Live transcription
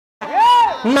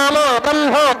नाम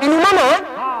ब्रह्म बिनु नाम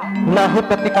नाही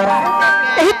प्रतिकार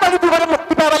यही कलि जुगर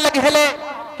मुक्ति पावर लगे हेले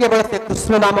केवल से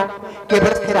कृष्ण नाम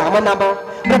केवल से राम नाम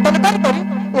रतन कर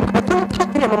ए भद्र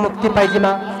ठाकुर हम मुक्ति पाई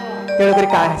जिमा तेरे कर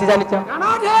का है जानि छ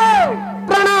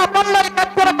प्राण बल्लर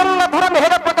कत्तर बल्ल धर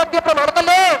मेहर पगद्य प्रमाण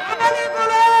कले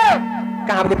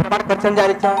कहां बने प्रमाण करछन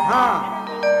जानि छ हां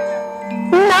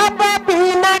ना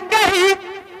बिना कही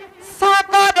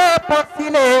सागर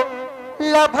पसिले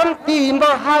लभंती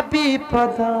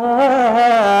महाविपद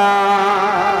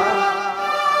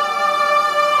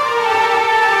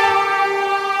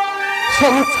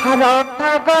संसार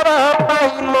सागर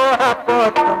पाई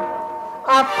महापद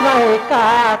आश्रय का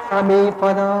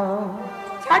समीपद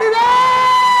छाड़ी दे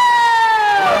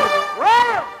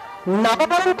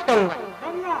नवबरंत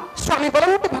गंगा स्वामी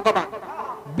बरंत भगवान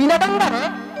बिना डंगारे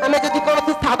आमे जदि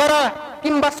कोनोसी सागर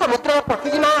किंबा समुद्र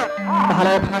पसिजिमा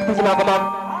ताहाले भाति जिमा गमान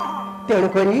तेणु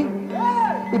करी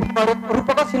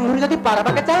रूपक सिंधु जदि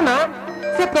पारबा के चाहे ना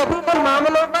से प्रभु को नाम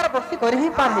लौटार बसी कर ही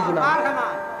पार है जिमा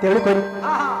तेणु करी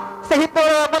सही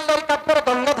पर बल्लरी कापर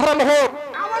गंगाधर में है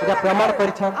जा प्रमाण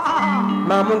करि छ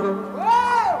मामुगो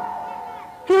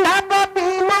नाम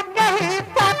बिना कहि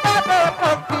सागर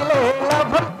पसिले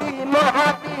लभंती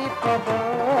महाविपद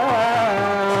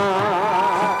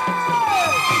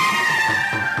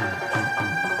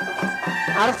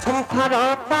और संसार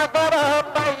सागर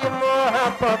पाई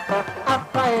महापद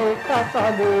आश्रय का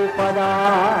समीपद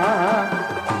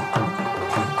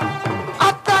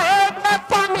आश्रय का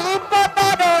समीपद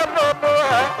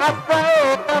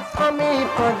आश्रय का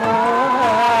समीपद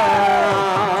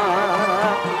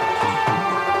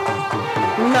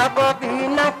नव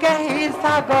बिना कही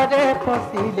सागरे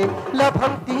पसिले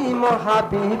लभंती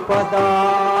महाविपद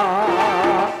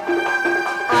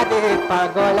आरे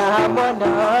पागला मन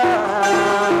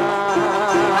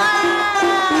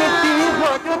नीति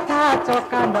भजुता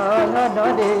चका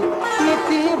नरे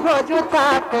नीति भजुता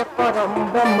के परम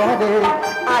ब्रह्म रे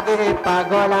आरे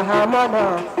पागला मन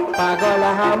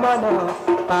पागला मन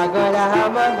पागला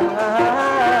मन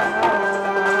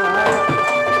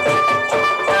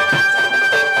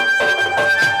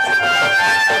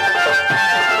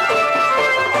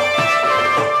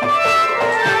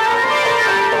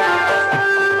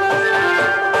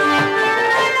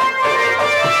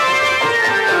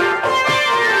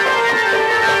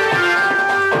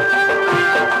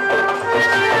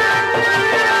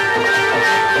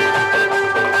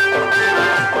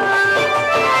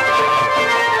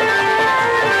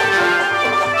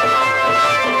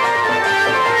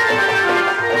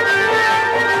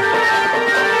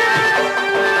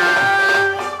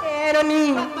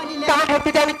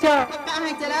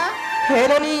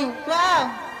हेरनी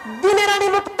दिने रानी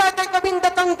मुक्ता के गोविंद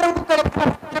तंत्र कर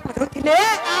बुझुथिले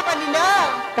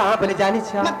कहां बोले जानी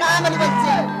छ म कहां बोले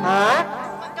बच्चे हां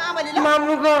म कहां बोले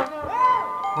मामुगो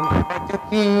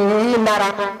की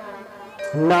नारायण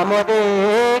नाम रे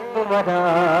कुमार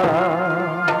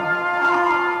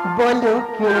बोलू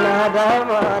की नारायण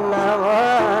नाम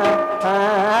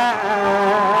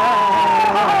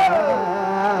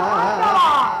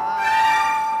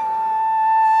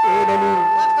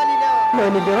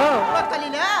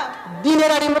दिने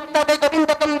रानी मुक्ता दे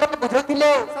गोविंद तंत्र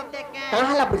बुझुथिले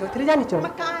कहां बुझुथिले जानि छ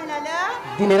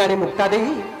दिने रानी मुक्ता दे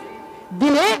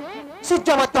दिने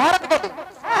सूर्य मतहरत गले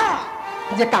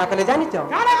जे का कले जानि छ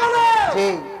जे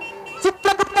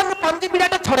चित्रगुप्त ने पंजी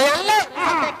बिडाटा छड़े आनले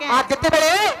आ जते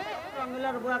बेले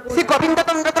सी गोविंद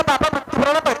तंत्र के बाबा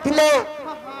मृत्युवरण करथिले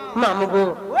मामुगो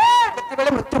जते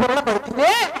बेले मृत्युवरण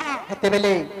करथिले हते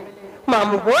बेले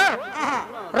मामुगो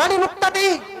रानी मुक्ता दे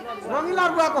रंगीला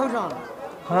बुआ कहउछन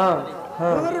हां हां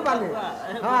रंगरी बाले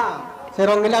हां से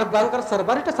रंगीला बुआंकर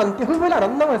सरबारीटा शांति होई बोला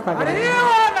आनंद अवस्था अरे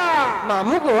वाला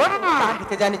मामू गो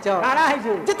काहे जानि छ काड़ा है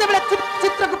जे जते बेले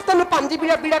चित्रगुप्त ने पांजी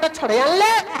बिडाटा छड़े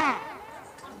आनले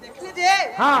देखले जे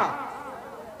हां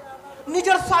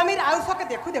निजर स्वामी आयुष के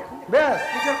देखु देखु बस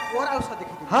निजर कोर आयुष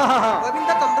देखि हां हां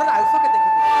गोविंद चंद्र आयुष के देखि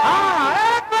हां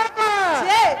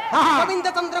से गोविंद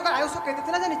चंद्र का आयुष केते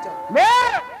थिला जानि छ बे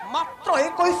मात्र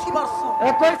 21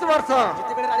 वर्ष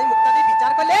जते बेले रानी मुक्ता दे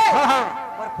विचार करले हां हां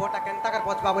और फोटा केनता कर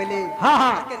बचबा बोले हां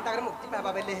हां केनता कर मुक्ति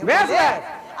पाबा बोले बेस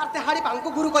आते हाड़ी पांको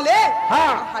गुरु कोले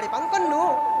हां हाड़ी पांकन्नु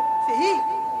सेही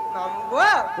नाम गो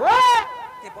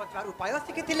ते बचबार उपाय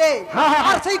सिखिथिले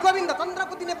और सही गोविंद चंद्र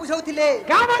को दिने बुझौथिले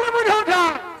का माने बुझौथा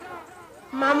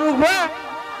मामू गो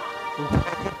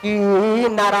की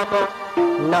नारायण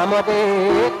नाम दे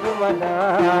कुमना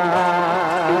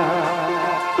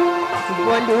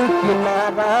बोलू कि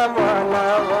नारायण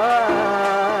नाम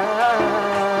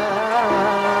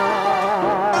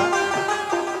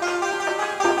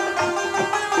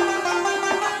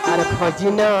अरे खोजी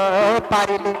न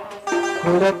पारिले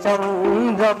फूल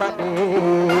चंद्रमाने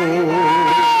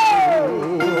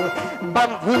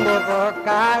बंधिल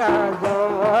काज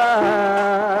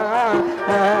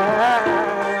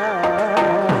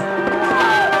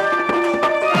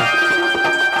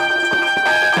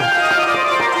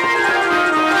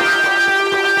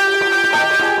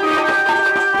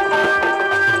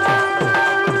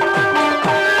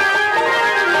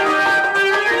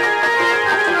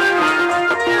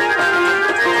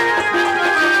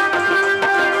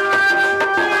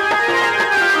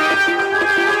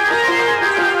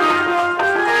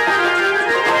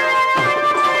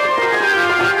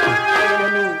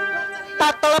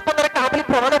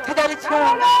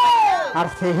और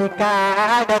से ही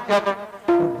कागज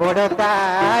बड़ता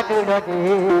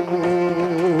डुडगे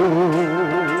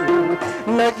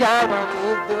न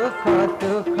जानी दुख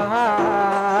दुख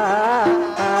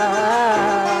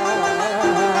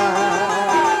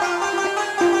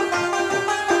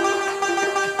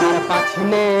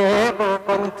पाछने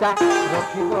कंचा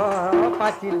रखिब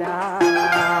पाचिला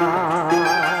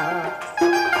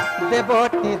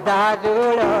देवती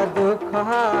दारुण दुख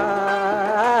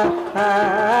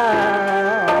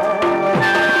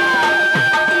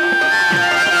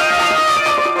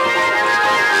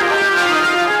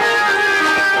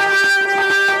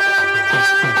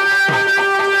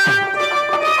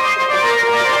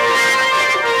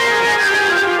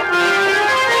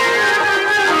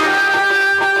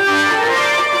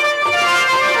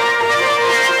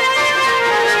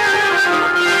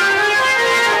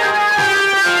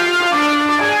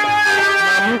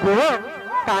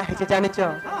जानिच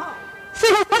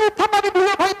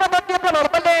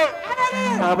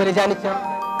जानिच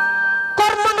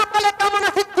कर्म न कले कामना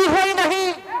सिद्धि होई नहीं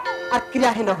और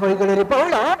क्रियाहीन होई गले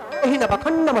बहुल एही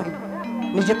नवखंड मही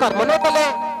निजे कर्म न कले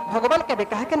भगवान के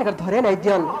काहे के निकर धरे नहीं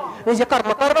जन निजे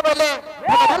कर्म करब बोले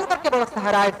भगवान कर केवल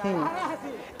सहारा थी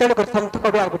तेणु कर संत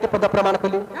कवि आ गोटे पद प्रमाण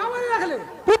कली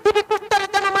पृथ्वी पुष्टर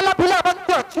जन्मला भिला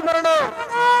बंध अछि मरण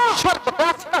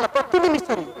सर्वनाश काल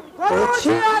प्रतिनिमिषरे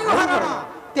अछि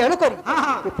तेणु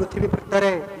करी पृथ्वी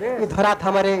पृष्ठरे धरा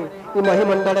धामरे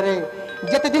महीमंडल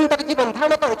जिते दिन तक जीवन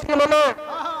धारण कर मन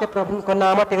से प्रभु को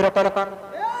नाम टे रटन कर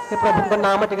से प्रभु को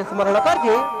नाम टे स्मरण कर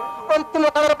जे अंतिम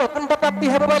काल प्रखंड प्राप्ति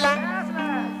हेब बोला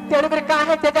तेणु कर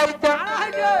काहे जे जानिच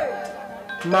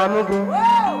मामू गो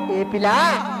ए पिला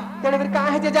तेणु कर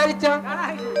काहे जे जानिच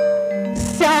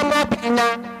श्याम बिना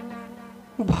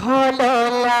भल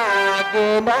लागे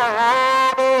ना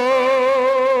रे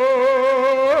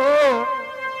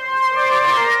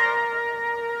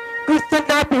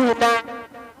कृष्ण बिना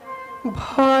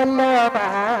भल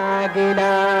लागिना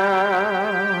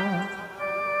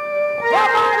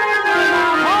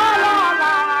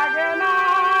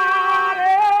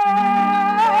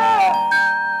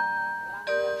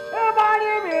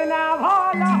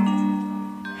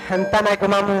हंता ना को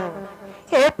मामू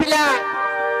ए पिला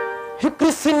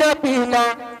कृष्ण बिना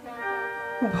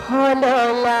भल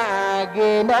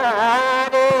लागिना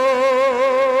रे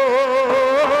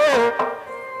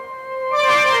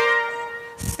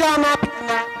श्यामा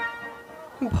बिना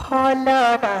भल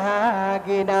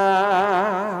लागिना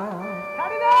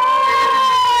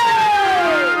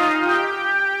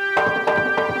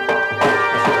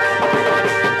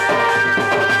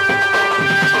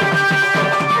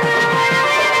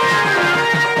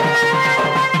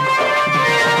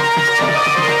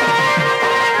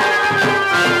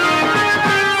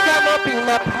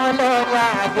भल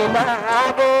लागिना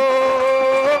रे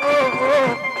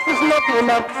कृष्ण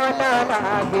बिना भल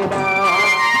लागिना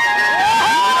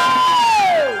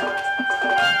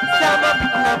श्याम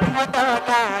बिना भल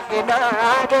लागिना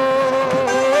रे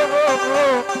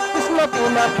कृष्ण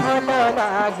बिना भल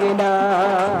लागिना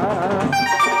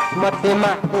मते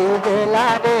माटी देला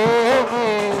रे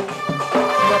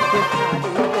मते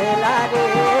माटी देला रे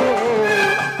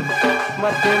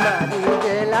मते माटी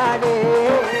देला रे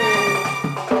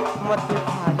मत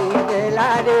भारी देला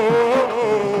रे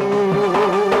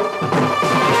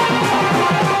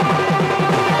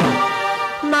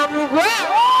मामू गो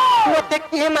मते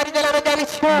किए मारी देला रे जानि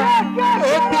छ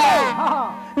ए पिला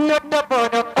नट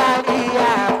बड़ कालिया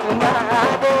सुना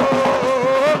रे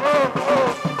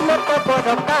नट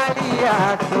बड़ कालिया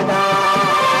सुना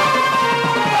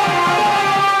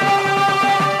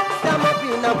सम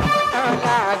बिना भूत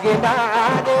लागे ना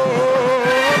रे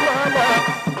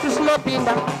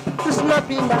कृष्ण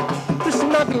बिना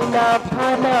कृष्ण बिना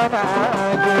भल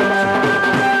लागिना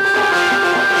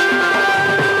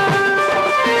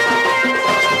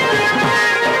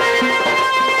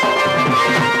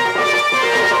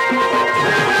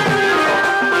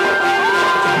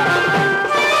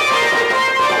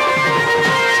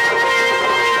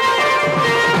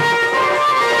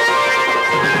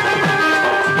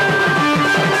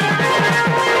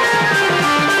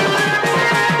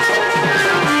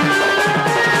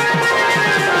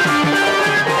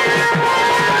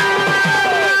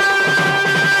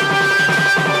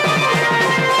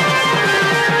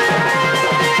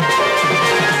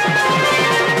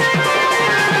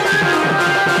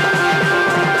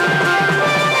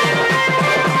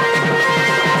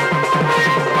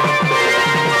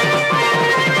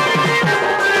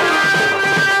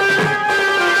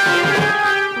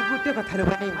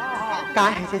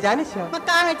काहे से जानिस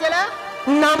काहे चला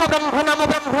नाम ब्रह्म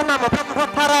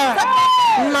थार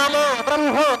नाम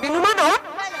ब्रह्म बिनुमान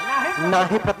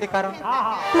नाही प्रतिकार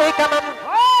नहीं का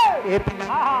ए पिला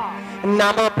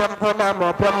नाम ब्रह्म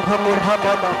मूढ़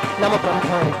मन नाम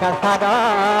ब्रह्म एका सारा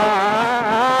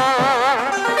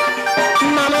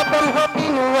नाम ब्रह्म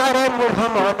बिनुआर मूढ़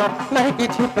मन नहीं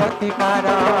किछि प्रतिकार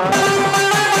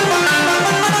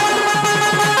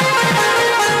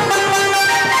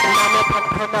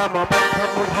नाम ब्रह्म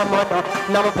मूढ़ मन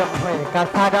नाम ब्रह्म एका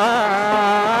सारा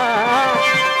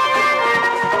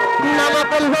नाम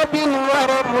ब्रह्म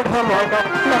बिनुआर मूढ़ मन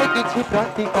नहीं किछि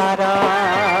प्रतिकार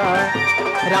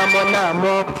राम नाम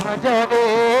भज रे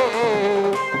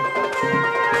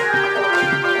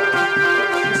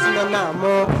कृष्ण नाम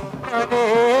भज रे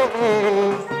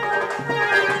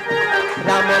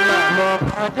राम नाम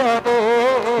भज रे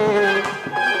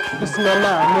कृष्ण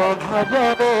नाम भज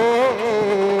रे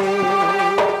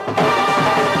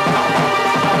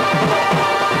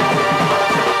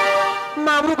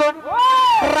मामू गो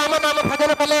राम नाम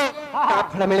भजन कले का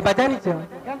फल मिलबा जानिछ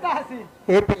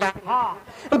ए पिला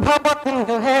भगवती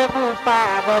है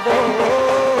पार रे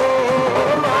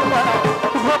माना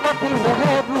भगवती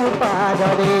है पार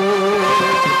रे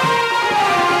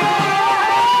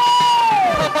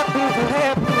भगवती है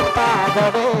पार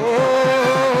रे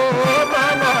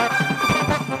माना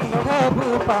भगवती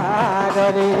है पार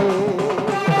रे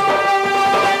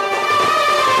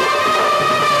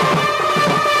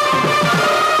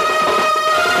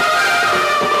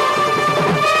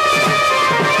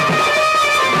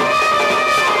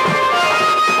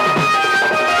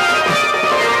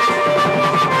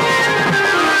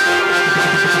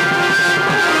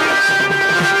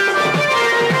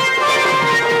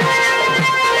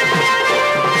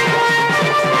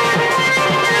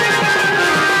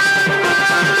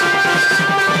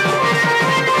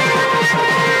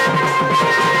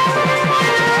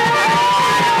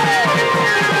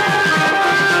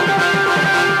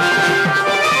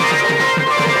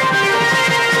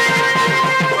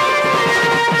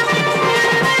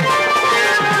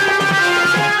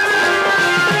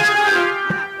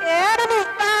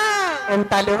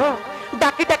ताले हो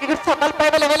डाकी डाकी कर सकाल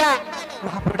पाए लगेला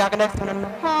महाप्रभु डाकना सुनना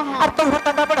और तुम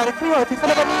होता ता बड़ा फ्री होती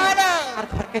चलो बनी और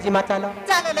घर के जिमा चलो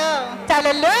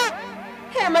चलो लो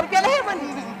हे मर गेले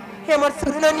हे मर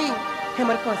सुरननी हे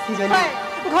मर कोसी जनी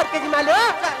घर के जिमा लो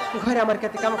घर हमर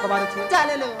केते काम कबार छे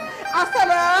चलो लो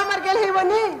असल मर गेले हे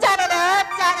बनी चलो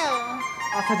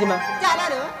आसा जिमा चलो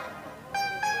लो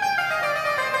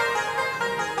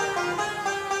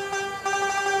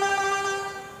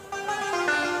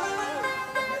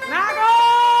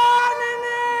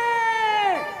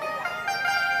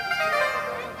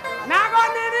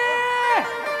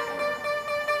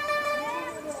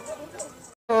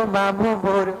बाबू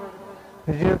बोर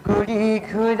रुकुड़ी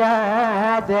खुरा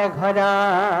दे घरा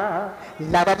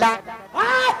ला ला ला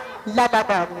ला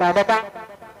ला ला ला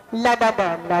ला ला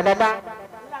ला ला ला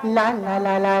ला ला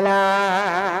ला ला ला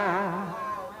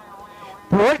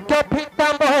पोट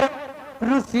पीताम्बर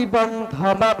ऋषि बंध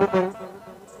बाबू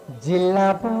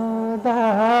जिला बोदा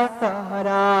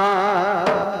सहरा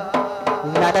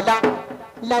ला ला ला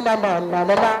ला ला ला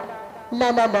ला ला ला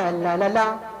ला ला ला ला ला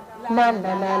ला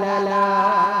ला ला ला ला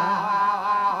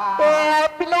ए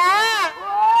पिला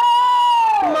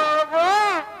मागो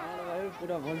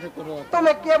पूरा भल से करो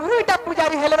तुम्हें के भूटा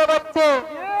पुजारी हेले रे बच्चे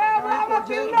ए बाबा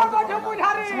चिल्लो को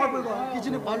पुजारी किछ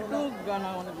ने फालतू गाना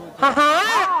माने हां हां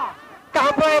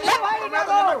कहां बोले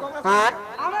हां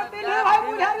हमें दिल्ली भाई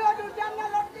पुजारी और जान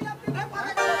लड़की अपने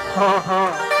पारे हां हां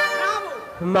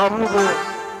मामू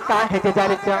काहे के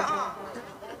जाने चा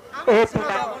ए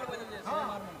पिला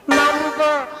मामू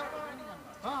को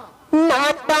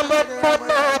नाता मत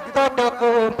नाता को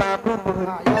बाबू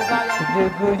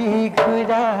गुड़ी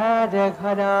घुरा रे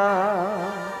घरा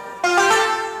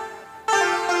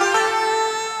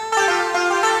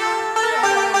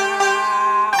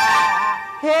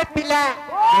हे पिला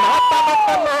नाता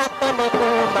मत को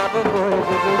बाबू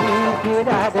गुड़ी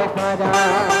घुरा रे घरा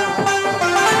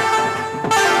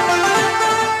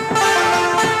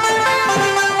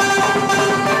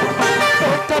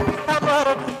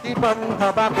बंध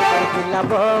बाबू जिला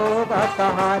बोदा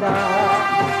सहारा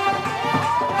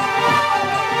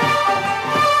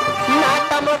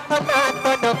नाता मत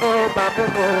नाता को बाबू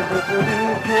गुड़ी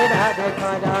घुरा रे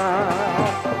घरा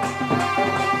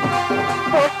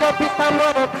पोट पिता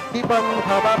मोर बंध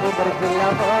बाबू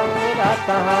जिला बोदा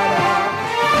सहारा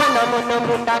खाना मन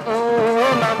मुंडा को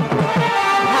मामू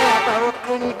भाया बाबू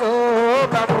कुणी को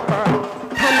बाबू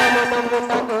खाना मन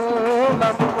मुंडा को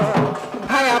मामू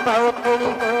भाया बाबू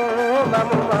कुणी को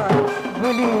मामू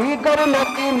भूली करुण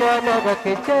की मन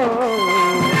रखो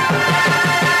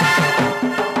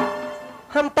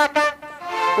हम ताका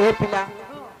ए पिला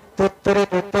तुतुरे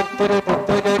तुतुरे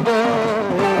तुतुरे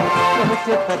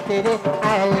मुझे तेरे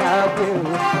I love you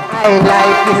I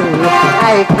like you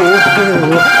I kiss you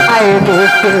I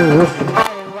miss you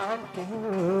I want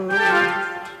you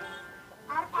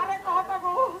अरे कहता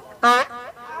को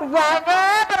बाबा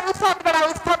पर सब बड़ा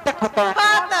उत्सव देखो तो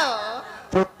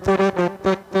तुतुरे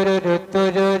तुतुरे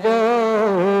तुतुरे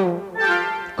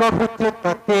कहूँ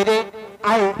तो तेरे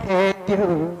I hate you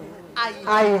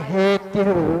I hate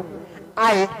you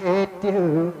I hate you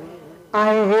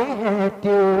I hate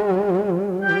you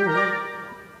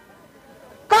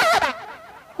कहाँ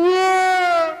ये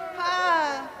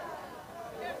कहाँ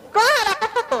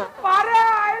कहाँ तो मारे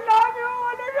I love you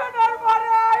बोलू जो और मारे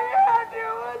I hate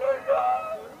you बोलू जो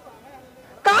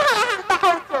कहाँ हम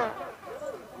तक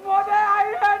मोदे I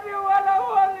hate you वाला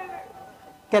बोली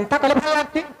केंता कले भाई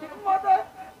आती मोदे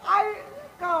I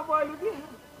कहाँ बोलू दी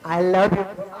I love you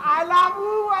I love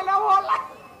you वाला बोला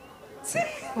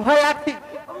भाई आती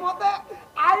मोदे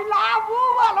I love you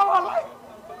वाला बोला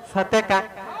सत्य का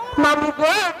मामू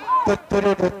को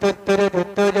तुतुरे तुतुरे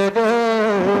तुतुरे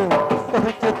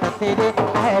कहूँ तो तेरे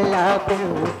I love you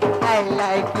I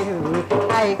like you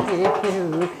I kiss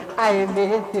you I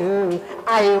miss you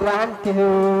I want you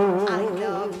I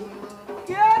love you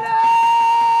क्या रे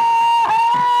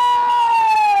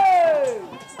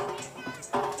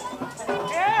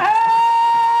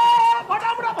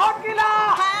फटाफट फट गिला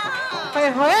होए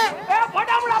होए ए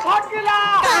फटाफट फट गिला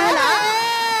कहला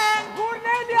गुड़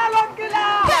नहीं दिया लौट गिला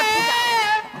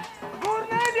गुड़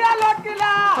नहीं दिया लौट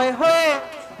गिला होए होए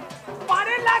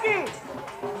पानी लगी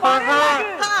हाँ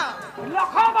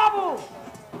लखो बाबू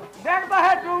देख तो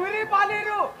है डुंगरी पाली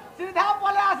रू सीधा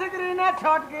पले आसी ग्रीने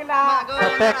छोट गिला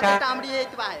सत्य का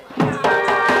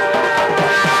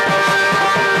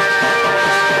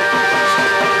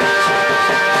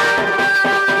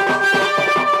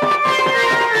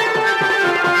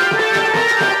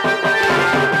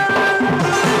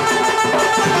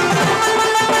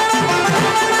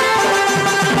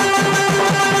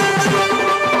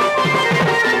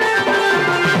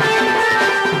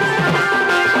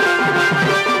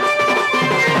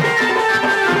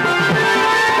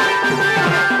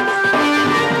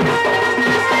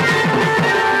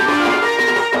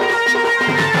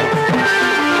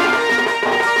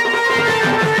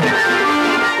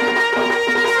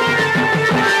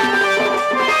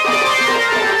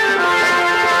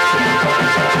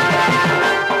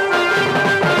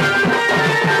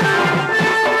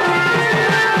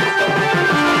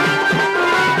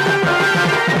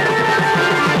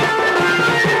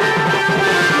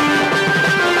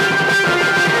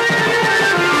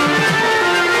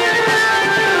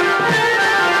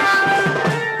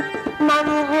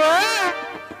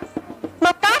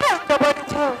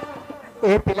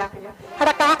ए पिला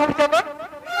हरा कहाँ खड़ी चलो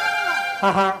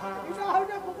हाँ हाँ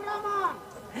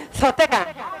सत्य का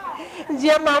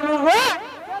जे मामू हो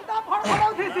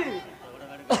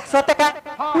सत्य का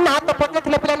ना तो पके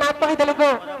थे पिला ना कही देले को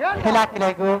हेला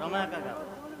किले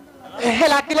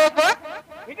को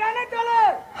इटा नहीं चले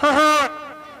हाँ हाँ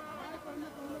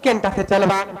केंटा से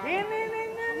चलवा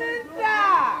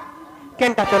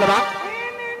केंटा चलवा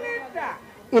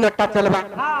इनोटा चलवा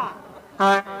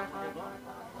हाँ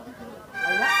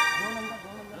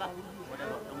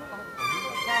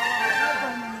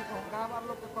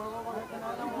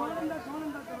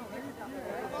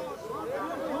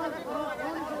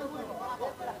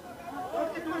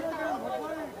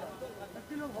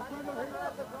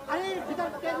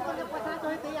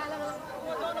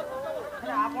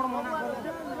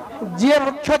जी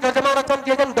मुख्य जजमान अछन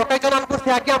जे जन डकई जन हमको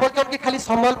से आज्ञा बोलछन कि खाली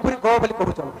संबलपुरी गो बोली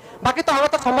कहउछन बाकी तो हम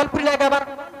तो संबलपुरी नै गाबार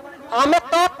हमें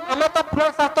तो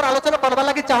फ्लोर शास्त्र आलोचना करबा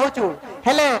लागि चाहूछु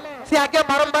हेले से आज्ञा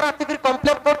बारंबार आति फिर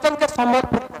कंप्लेंट करछन के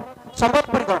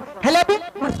संबलपुरी गो हेले भी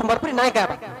मैं संबलपुरी नै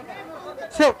गाबा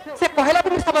से कहला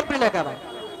भी संबलपुरी नै गाबा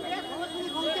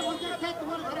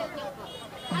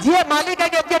जे मालिक है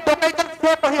जे डकई जन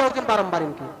से कहि होजन बारंबार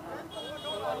इनकी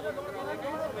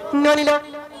ननिलो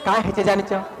का हेचे जानि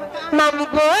छ मामू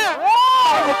को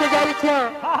हेचे जानि छ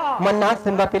मन्ना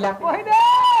सुनबा पिला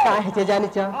का हेचे जानि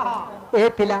छ ए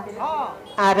पिला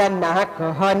आरा ना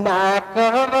कह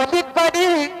बोली करी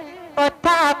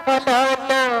कथा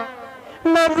कलना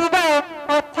ननिरे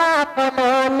कथा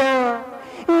कलना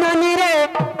ननिरे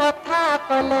कथा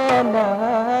कलना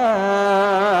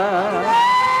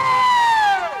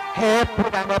हे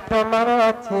पुराण प्रमाण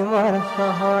अछि मोर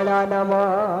सहला नाम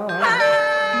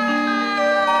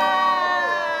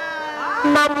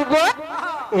मामू गो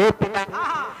ए पिला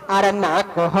अरे ना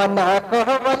कह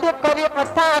बोले करे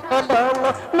कथा कलो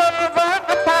ननुगो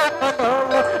कथा कलो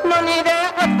ननी रे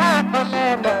कथा कले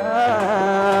ना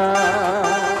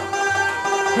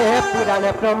हे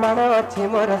पुराण प्रमाण अछि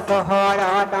मोर सहरा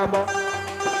नाम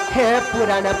हे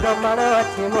पुराण प्रमाण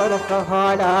अछि मोर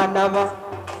सहरा नाम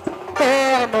हे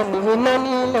ननी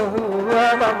ननी लहु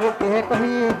बाबू के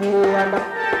कही दिया ना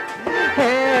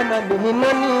हे ननी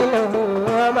ननी लहु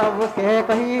बाबू के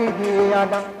कही दिया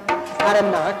ना अरे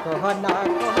ना कह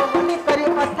बोली करी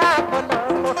कथा कलो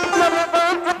ननुगो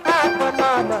कथा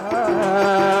कलो ना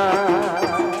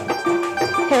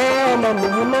हे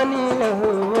ननी ननी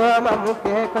लहु बाबू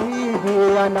के कही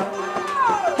दिया ना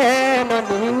हे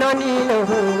ननी ननी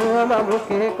लहु बाबू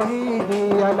के कही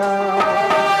दिया ना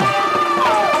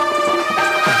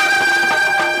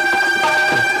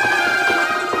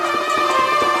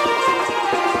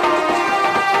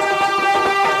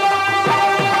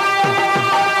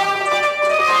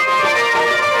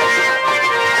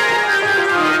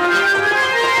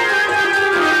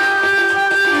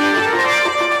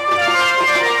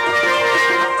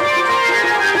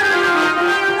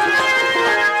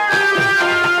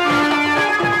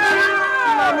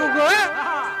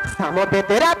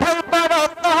तेरा थंपर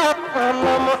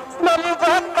नम नम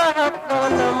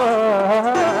नम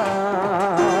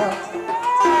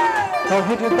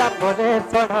कहृदा परे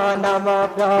पढ़ नाम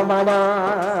प्रमाण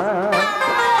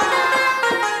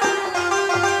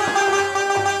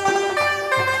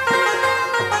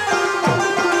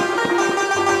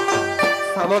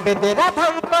समवेदेरा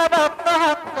थंपर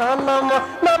नम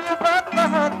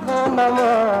नम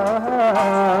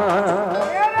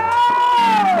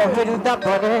हृदय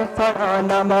परे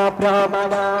नाम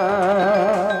प्रमाण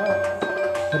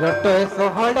रटे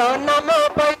सोहल नाम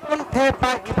वैकुंठे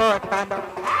पाइब तान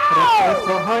रटे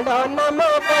सोहल नाम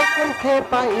वैकुंठे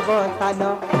पाइब तान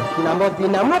नाम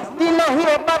बिना मुक्ति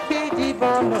नहीं बाकी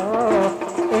जीवन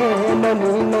ए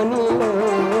ननी ननी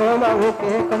मामू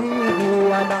के कही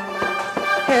दिया ना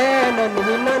हे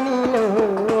ननी ननी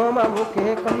मामू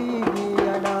के कही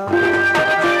दिया ना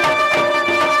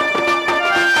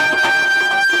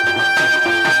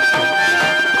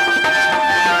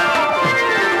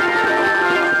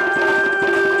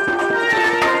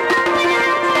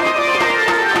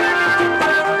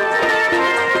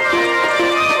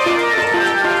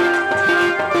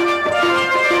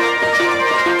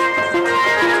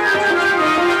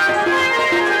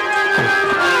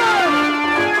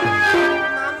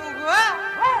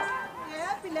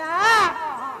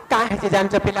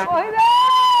जानच पिला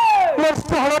मोर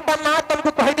सहलता ना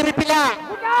तुमको कहि देबी पिला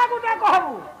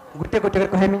गुटे गुटे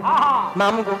कहमी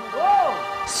मामू को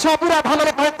सब राधा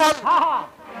माने कहतन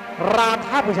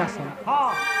राधा बुझासन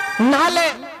नाले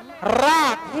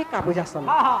राधे का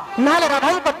बुझासन नाले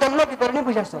राधा को जन्म की करनी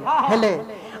बुझासन हेले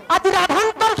आदि राधा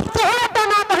तो सहलता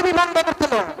ना कहबी मन दे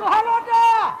करतलो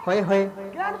होय होय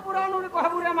ज्ञान पुराण रे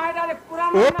कहबू रे माइडा रे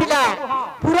पुराण ए पिला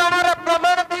पुराण रे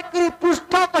प्रमाण देखि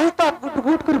पुष्ठ कहित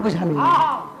गुट कर बुझानी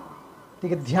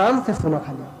ठीक ध्यान से सुनो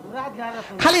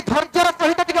खाली धैर्य रे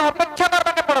सहित ठीक अपेक्षा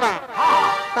करबा के पड़बा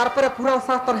तार पर पूरा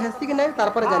शास्त्र हेसी कि नहीं तार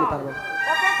पर जानि पारबो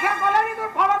अपेक्षा कलेनी तो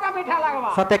फल का मीठा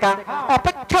लागबा सते का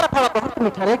अपेक्षा रे फल बहुत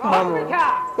मीठा रे मामू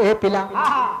ए पिला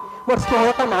मोर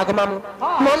सोहता नाग मामू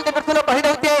मन दे सुनो कहि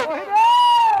दउते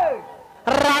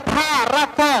राधा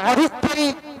रस हरिश्री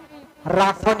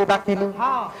रास निवासिनी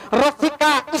रसिका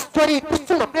ईश्वरी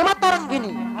कृष्ण प्रेम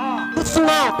तरंगिनी कृष्ण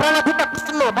प्राणाधिका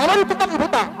कृष्ण बालंतम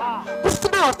भूता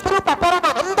कृष्ण स्वरूप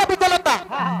परमानंद विजलता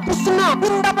कृष्ण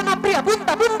वृंदावन प्रिय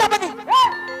वृंदावनी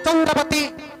चंद्रवती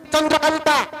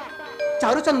चंद्रकांता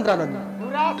चारुचंद्रनंदी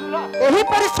एही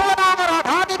परिश्रम नाम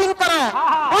राधा देवींकर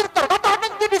अंतर्गत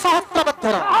हटंती सहस्र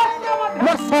मध्यर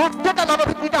मोर सहस्रटा नाम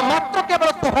भित्तिटा मात्र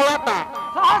केवल सोहळाटा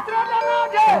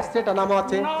सहस्रटा नाम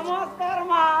আছে नमस्कार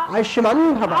मा आयुष्मान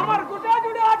भव हमर गुटा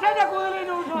जुडे আছে जे कोइली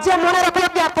जे मने रखले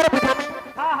कि आथर बिठामी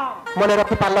हां हां मने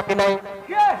रखि पालो कि नहीं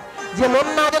के जे मन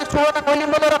ना जर सोहळाटा कोइली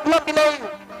मने रखलो कि नहीं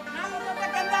नाम तो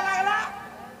केंदा लागला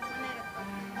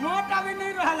नोटा भी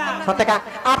नहीं रहला सतका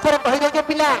आथर कहि दे के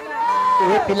पिला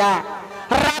ए पिला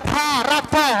राधा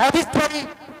रस हरिश्री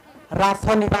रास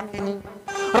निवासिनी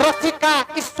रसिका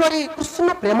ईश्वरी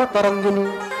कृष्ण प्रेम तरंगिनी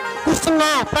कृष्ण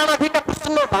प्राणाधिका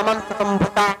कृष्ण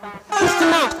वामनसंभूता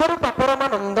कृष्ण स्वरूप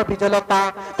परमानंद विजलता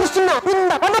कृष्ण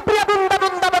वृंदावन प्रिय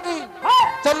वृंदावनी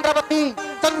चंद्रवती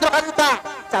चंद्रकांता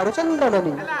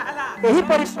चारुचंद्रननी एही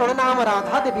परिश्रम नाम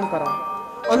राधा देवींकर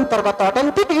अंतर्गत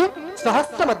अटंती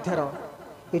सहस्र मध्यर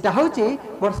एटा होची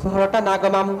मोर 16टा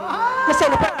नागमामू से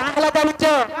ऊपर काहला जानिच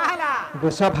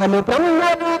वृषभानु ब्रह्म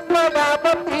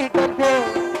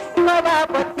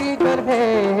नवापति गर्भे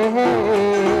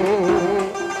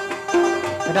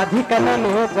राधिका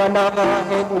नामे जन्म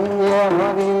हेलिए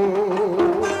हवे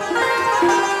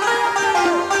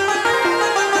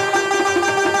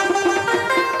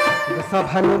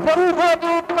सभानु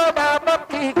ब्रह्मरू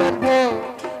पदावती गर्भे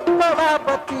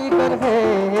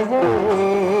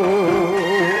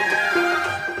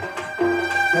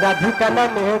राधिका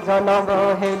नामे जन्म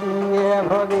हेलिए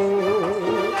भवे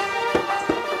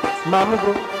मामू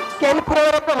केन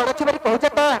पुराण प्रमाण अछि बरी कहू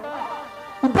जता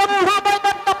ब्रह्म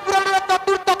वैवर्त पुराण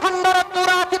चतुर्थ खंडर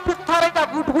 84 पृष्ठरे का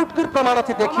गुट गुट कर प्रमाण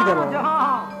अछि देखि देबो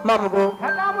मामू गो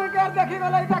हेटा मुई के देखि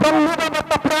गलै ब्रह्म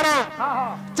वैवर्त पुराण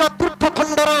चतुर्थ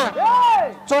खंडर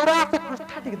 84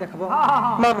 पृष्ठ ठीक देखबो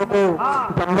मामू गो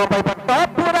ब्रह्म वैवर्त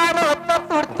पुराण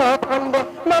चतुर्थ खंड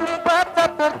मामू गो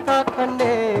चतुर्थ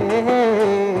खंडे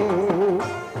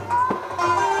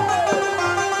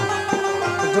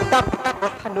जुटा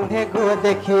नुहे गो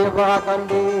देखिबा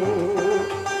गंडी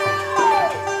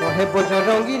कहे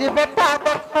बजरंगीर बेटा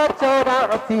देख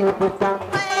 84 बेटा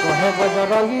कहे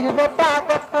बजरंगीर बेटा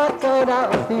देख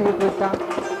 84 बेटा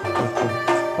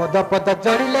पद पद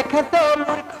जड़ी लेखे तो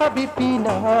मूर्ख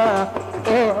विपिना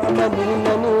ए ननी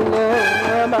ननी लो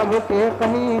मामू के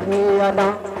कहीं दिया ना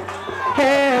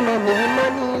हे ननी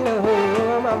ननी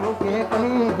लो मामू के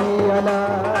कहीं दिया ना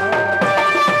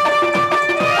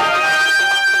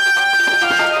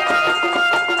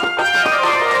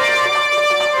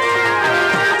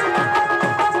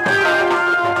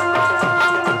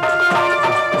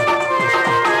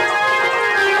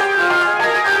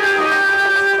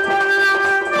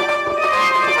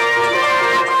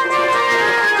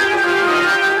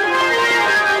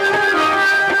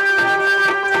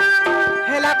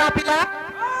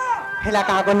हेला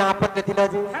का गो ना पत्र दिला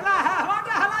जी हेला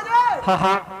होटा हला जे हां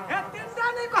हां हे तीनटा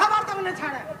नै कहबार तमने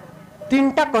छाड़े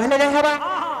तीनटा कहले जाय हबा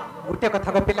गुटे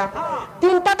कथा को पिला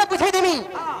तीनटा तो पूछै देमी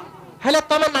हेले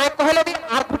तमे नाय कहले दी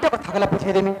आर गुटे कथा गला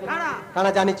पूछै देमी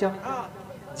काना जानि छ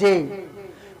जे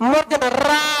मोर जन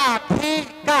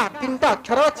राधिका तीनटा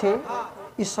अक्षर अछि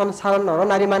ई संसार नर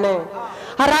नारी माने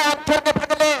रा अक्षर के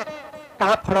फगले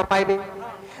का फड़ पाइबे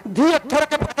धी अक्षर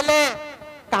के फगले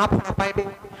का फड़ पाइबे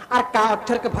और का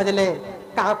अक्षर के भजले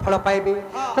का फल पाइबे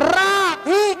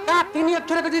राधिका तीन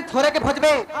अक्षर के जी थोरे के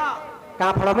भजबे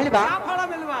का फल मिलबा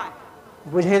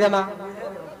बुझे देमा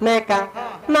ने का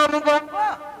नाम गो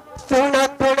सुन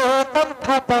सुन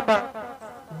तम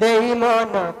देई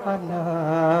मन कना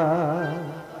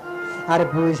और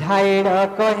बुझाई न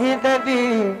कहि देबी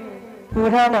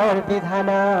पुराण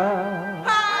विधान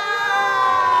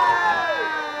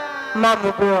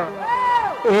मामू गो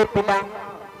ए पिला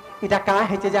इटा का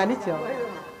हेचे जानि छ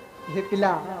हे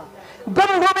पिला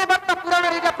ब्रह्म वैवर्त पुराण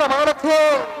रे प्रमाण थे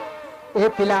ए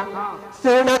पिला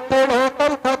सुन सुन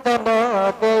कंठ जन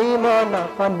देई मन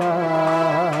कना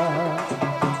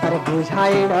अरे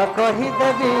बुझाई न कहि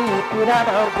देबी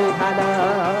पुराण विधान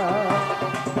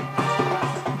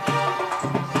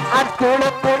आ सुन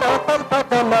सुन कंठ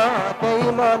जन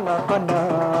देई मन कना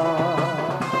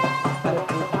अरे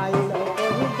बुझाई न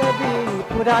कहि देबी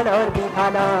पुराण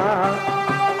विधान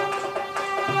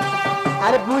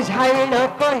अरे बुझाई न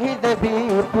कहि देबी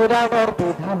पुराण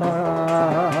विधान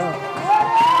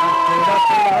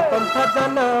तुम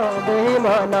सजन देहि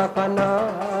मन कना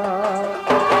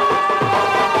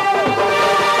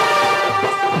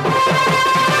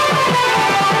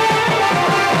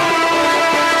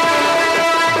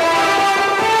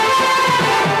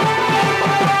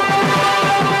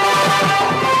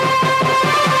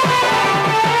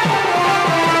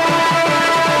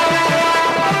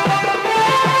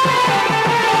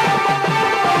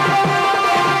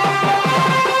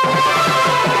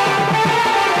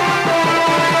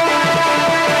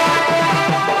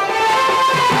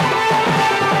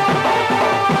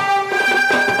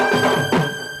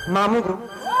मामू गो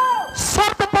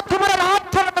सर्वप्रथम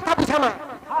राक्षर कथा बुझामा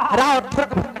राक्षर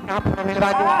का फल मिलबा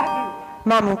दे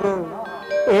मामू गो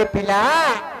ए पिला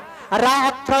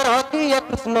राक्षर दिए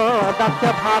कृष्ण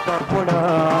दास्य भाव गुण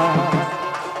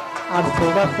और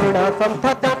सुन सुन संत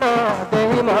जन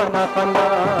देहि मन कना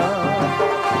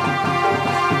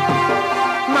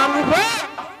मामू गो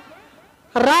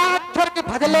राक्षर के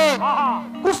भजले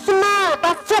कृष्ण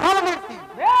दास्य भाव मिलती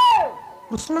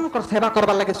कृष्ण को सेवा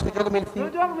करबा लगे सुयोग मिलसी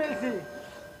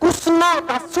कृष्ण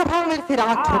दास्य भाव मिलसी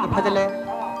राक्षर के भजले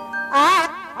आ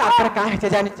तापर का है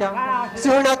जानि छ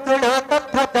सुन सुन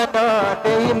तथा तन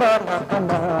देहि मन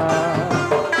कना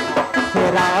से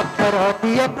राक्षर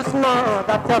दिए कृष्ण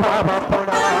दास्य भाव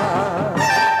पुणा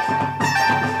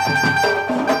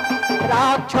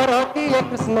राक्षर दिए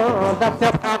कृष्ण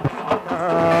दास्य भाव पुणा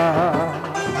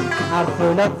आ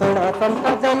सुन सुन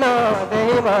संत जन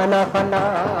देहि मन कना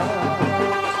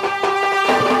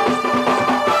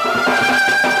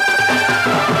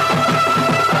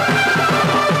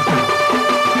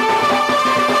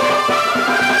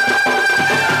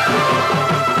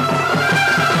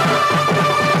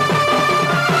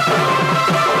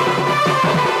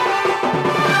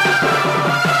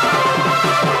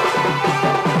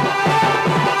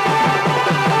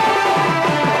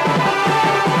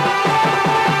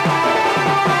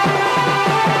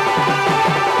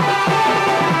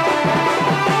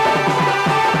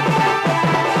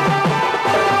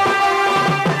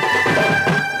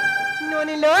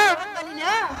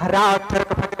रा अक्षर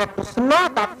कथा के कृष्ण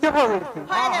दास्य भवति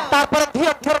तापर धी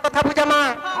अक्षर कथा बुझमा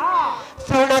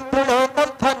सुण तुण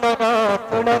कंथन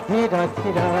तुण धीर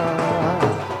धीर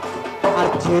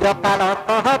चिर काल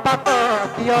कह बात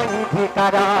दियो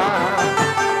धिकार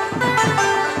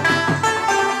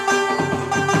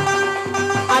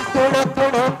तुण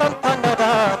तुण कंथन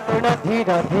तुण धीर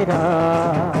धीर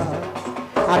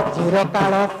चिर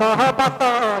काल कह बात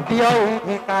दियो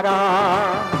धिकार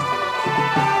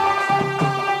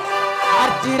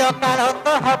चिर काल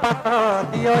कह बात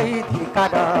दियो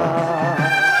धिकार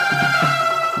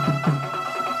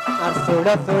सुण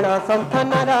सुण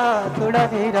संथनर सुण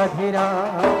धीर धीर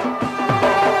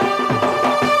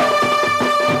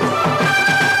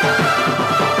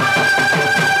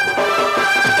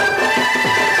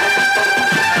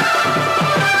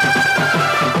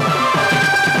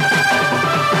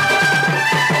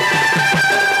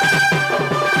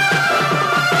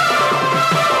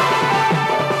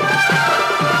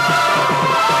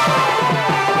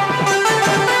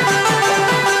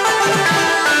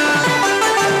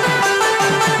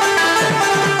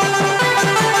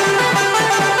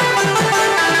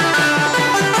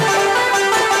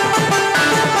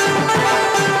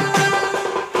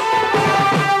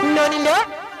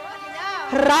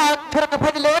अक्षर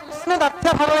भजले कृष्ण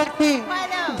दास्य भगवती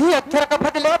धी अक्षर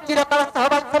भजले चिरकाल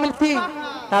सहवास मिलती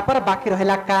तापर बाकी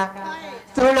रहला का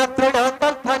तृण तृण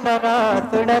कंथनर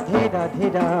तृण धीर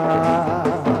धीर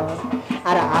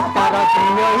अरे आकार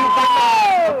दियोई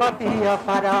पति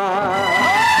अपार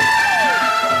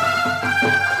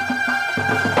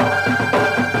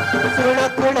तृण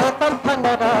तृण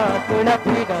कंथनर तृण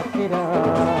धीर धीर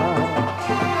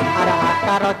अरे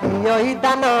आकार दियोई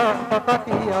दान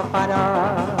पति अपार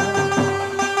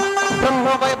ब्रह्म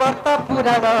वैवर्त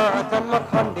पुराण जन्म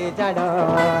खंडे जाण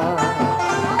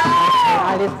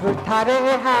 40 गुठारे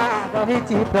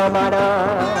रही प्रमाण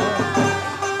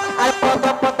पद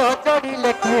पद चढ़ी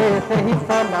लेखे से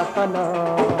सनातन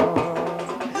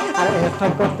अरे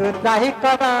संकट त्राही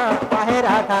कर पाहे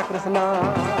राधा कृष्ण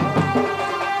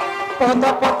पद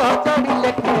पद चढ़ी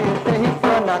लेखे से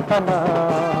सनातन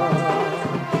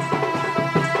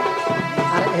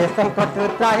अरे संकट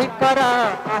त्राही कर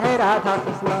पाहे राधा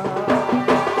कृष्ण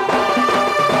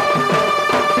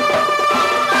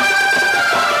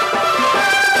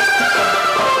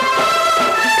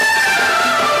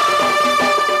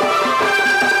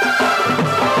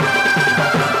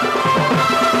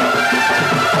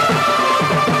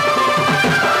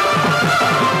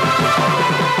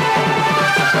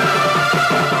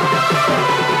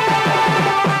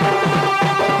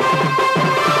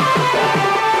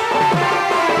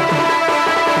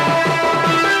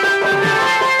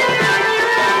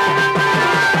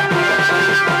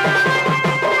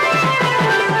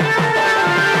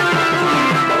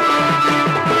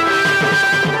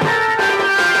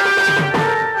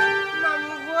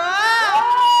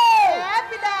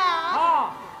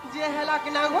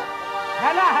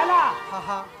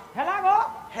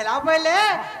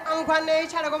नहीं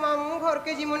छाड़ गो मामू घर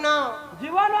के जीवन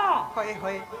जीवन होय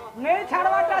होय नहीं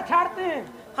छाड़वाटा छाड़ती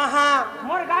हां हां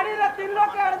मोर गाड़ी रे 3 लोग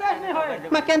के एडजस्ट नहीं होय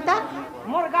मैं केनता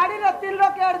मोर गाड़ी रे 3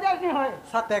 लोग के एडजस्ट नहीं होय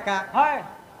सत्य का होय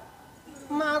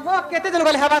मागो केते जन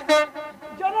गले हवा से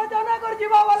जनो जनो कर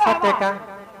जीवा वाला सत्य का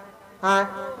हां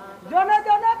जनो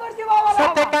जनो कर जीवा वाला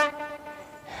सत्य का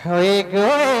होय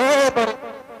गो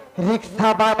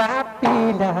रिक्शा बाबा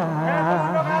पीला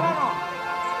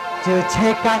जो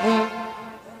छे काही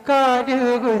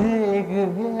करू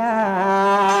गुला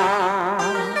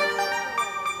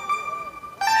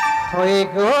होए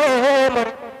गो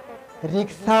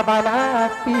रिक्शा वाला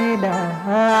पीला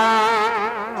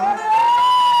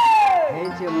हे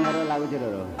जे मारो लागु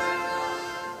जरो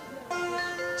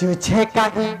तुझे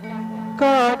काही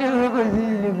करू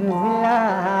गुला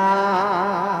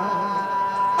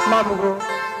मामू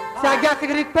साग्या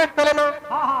से रिक्वेस्ट करे ना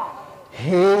हां हां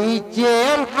हे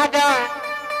जेम हाडा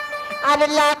अरे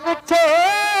लागछे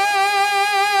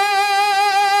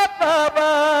बाबा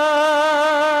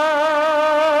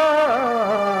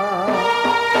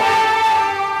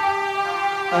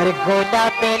अरे गोला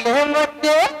पेले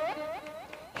मते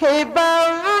हे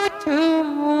बाऊ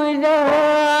छुरा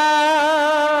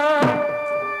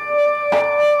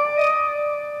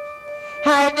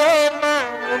हरे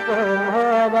मांग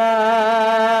मोरा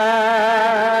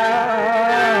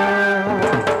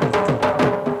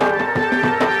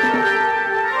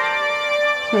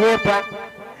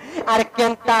अरे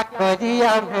केंता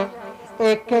करिया में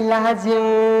एकला जो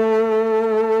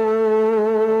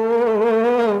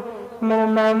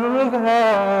मामू घर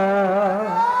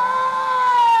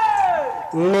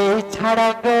नहीं छाड़ा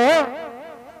गो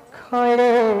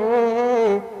खड़े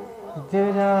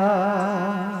दुरा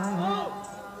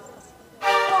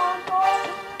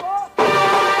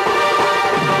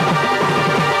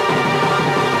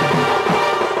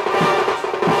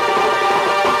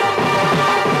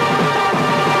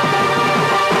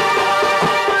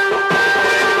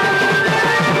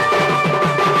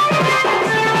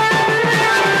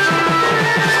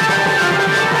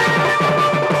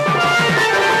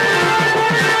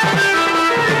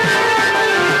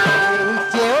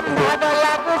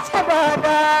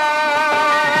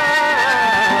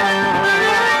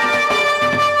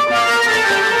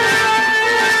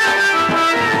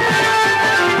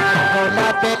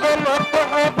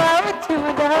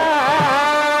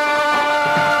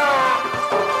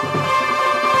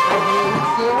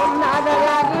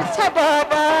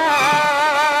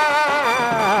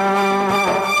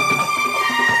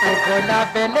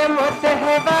बेले मोते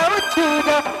है बाऊ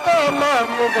छुरा ओ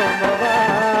मामू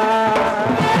गोमरा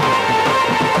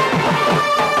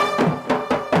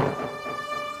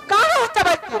कहाँ हो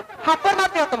चबल हापर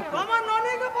मारते हो तुम हमार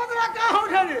नोनी के पतरा कहाँ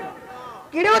उठे रे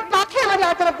किड़े पाखे में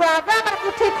जाते हो आगा कर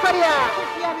कुठी खरिया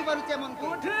कुठिया भी बरुचे मन की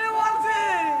उठी बोलसी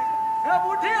ए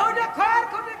बुठी होडे खैर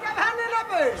खुटी के भाने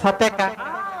लबे सते का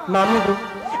मामू गो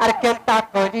अरे केंता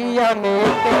करिया में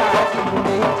के आज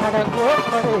नहीं छड़ गो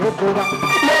करे दुरा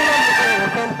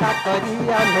केंता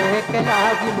करिया में के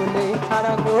आज नहीं छड़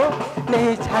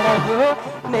गो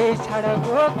नहीं छड़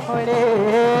गो खड़े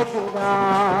दुरा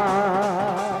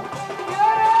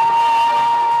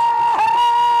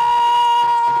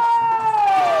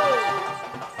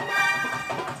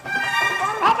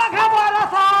बाबा घर बोरा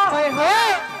सा होए होए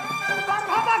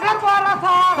बाबा घर बोरा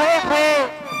सा होए होए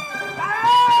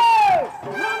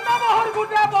नंदा बहर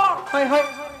गुटे बो होए होए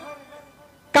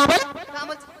काबल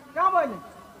क्या बोले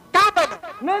काबल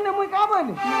नहीं मुई का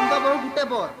बोले नंदा बहु गुटे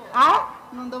बोर आ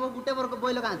नंदा बहु गुटे बोर को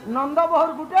बोइलो कांच नंदा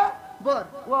बहर गुटे बोर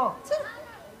वो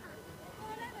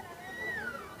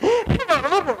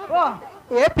ओ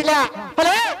ए पिला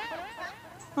हेलो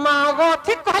मागो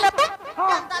ठीक कहला तो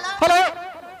हेलो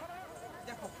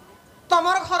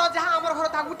तमर घर जहां हमर घर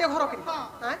ता गुटे घर करी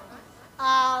हैं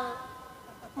आ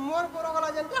मोर घर गला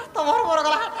जन तमर घर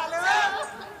गला हटाले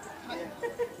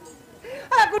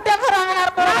आ गुटे घर यार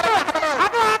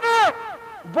आबो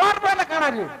बोर बोले खाना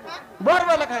रे बोर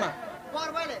बोले खाना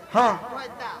बोर बोले हां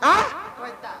खोइता आ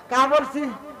खोइता का बोलसी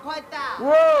खोइता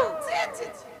वो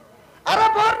अरे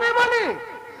बोर नहीं बोली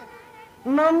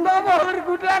नंदा बहर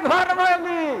गुटे घर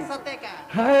बोली सते का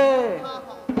है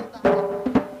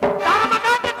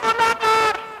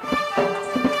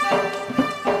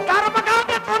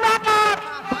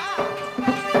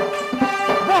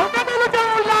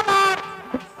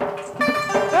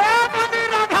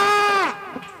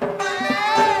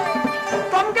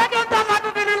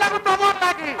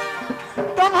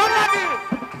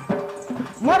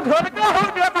मोर ढोलके हो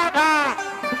गया बाधा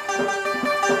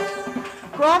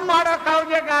कम मारा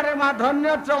खाऊजे गारे मा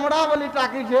धन्य चमड़ा बोली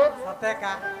टाकी छे सते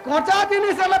का कोचा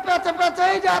जिनिस ले पेचे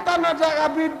पेचे ही जाता न जगह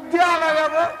विद्या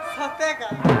लगबो सते का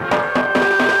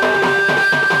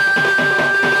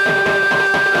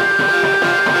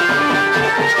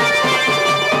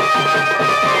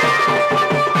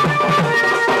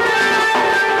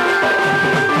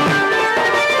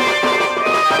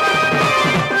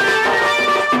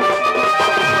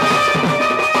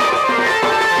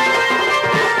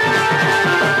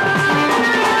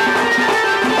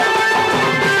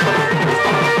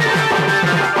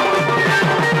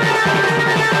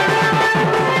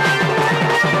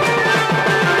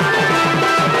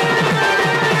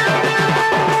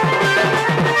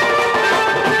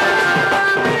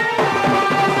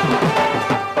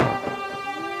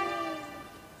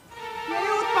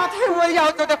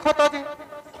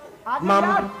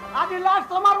आज लास्ट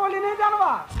समार बोली नहीं जानवा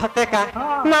सते का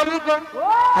नामी को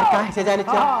और काहे से जाने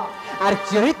चा और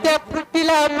जोइते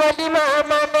फुटिला मोली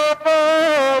माने को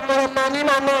मोर नानी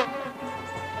माने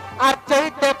और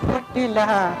जोइते फुटिला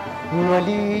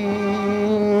मोली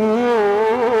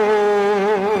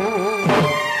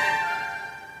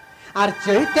और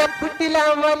जोइते फुटिला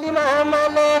मोली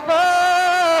माने को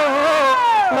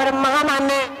मोर मां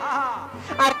माने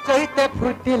और जोइते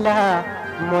फुटिला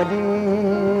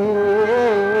मोली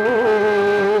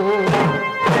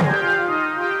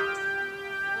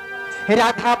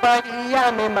राधा बरिया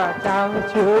में माचाऊ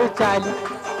छू चाली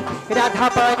राधा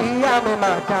बरिया में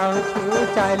माचाऊ छू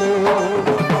चाली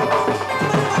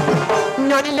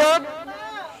नानी लोग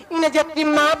इन जति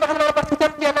मां बहन पर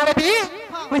सुतन के ना भी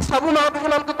मैं सब मां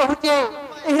बहन को कहूचे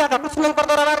ए राधा कृष्ण कर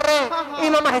दरबार रे ए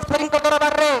मां महेश्वरी कर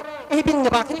दरबार रे ए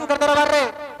बिंध्यवासिनी कर दरबार रे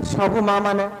सब मां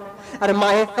माने अरे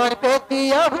माहेश्वर पे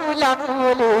दिया हुला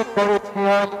बोले कर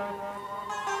छाली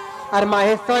আর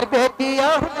মাহেশ্বর বেটিয়া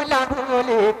হুলা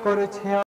হুলি করছে।